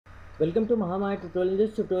Welcome to Mahamaya tutorial. In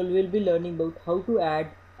this tutorial, we'll be learning about how to add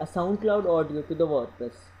a SoundCloud audio to the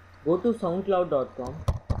WordPress. Go to soundcloud.com.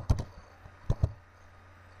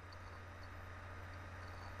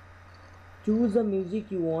 Choose the music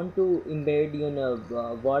you want to embed in a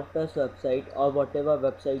WordPress website or whatever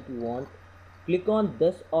website you want. Click on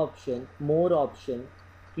this option, more option.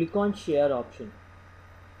 Click on share option.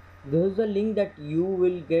 This is the link that you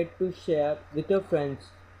will get to share with your friends.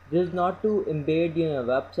 This is not to embed in a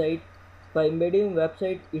website. For embedding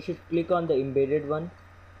website, you should click on the embedded one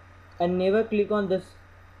and never click on this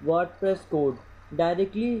WordPress code.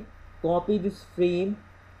 Directly copy this frame,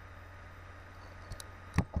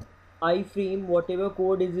 iframe, whatever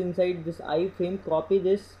code is inside this iframe, copy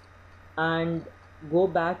this and go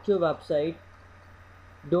back to your website.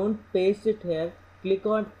 Don't paste it here. Click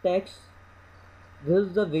on text. This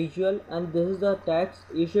is the visual and this is the text.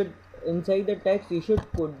 You should, inside the text you should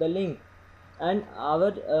put the link, and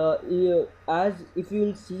as if you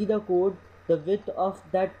will see the code, the width of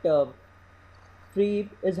that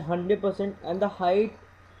frame is 100% and the height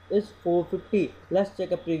is 450. Let's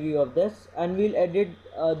check a preview of this and we'll edit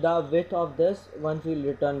the width of this once we'll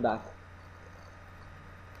return back.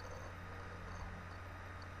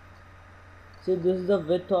 See, this is the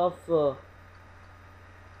width of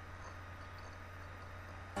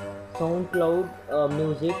SoundCloud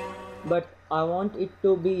music, but I want it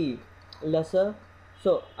to be lesser,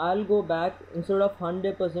 so I'll go back. Instead of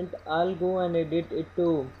 100%, I'll go and edit it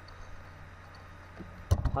to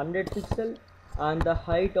 100 pixel, and the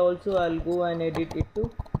height also I'll go and edit it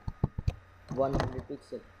to 100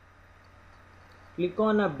 pixel. Click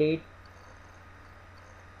on update.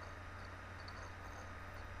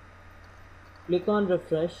 Click on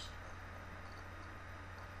refresh.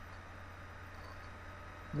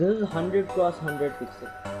 This is 100 cross 100 pixel.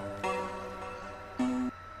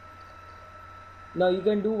 Now you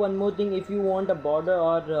can do one more thing. If you want a border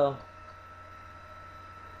or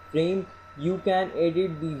frame, you can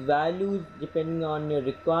edit these values depending on your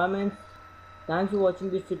requirements. Thanks for watching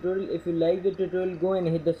this tutorial. If you like the tutorial, go and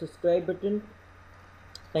hit the subscribe button.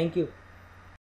 Thank you.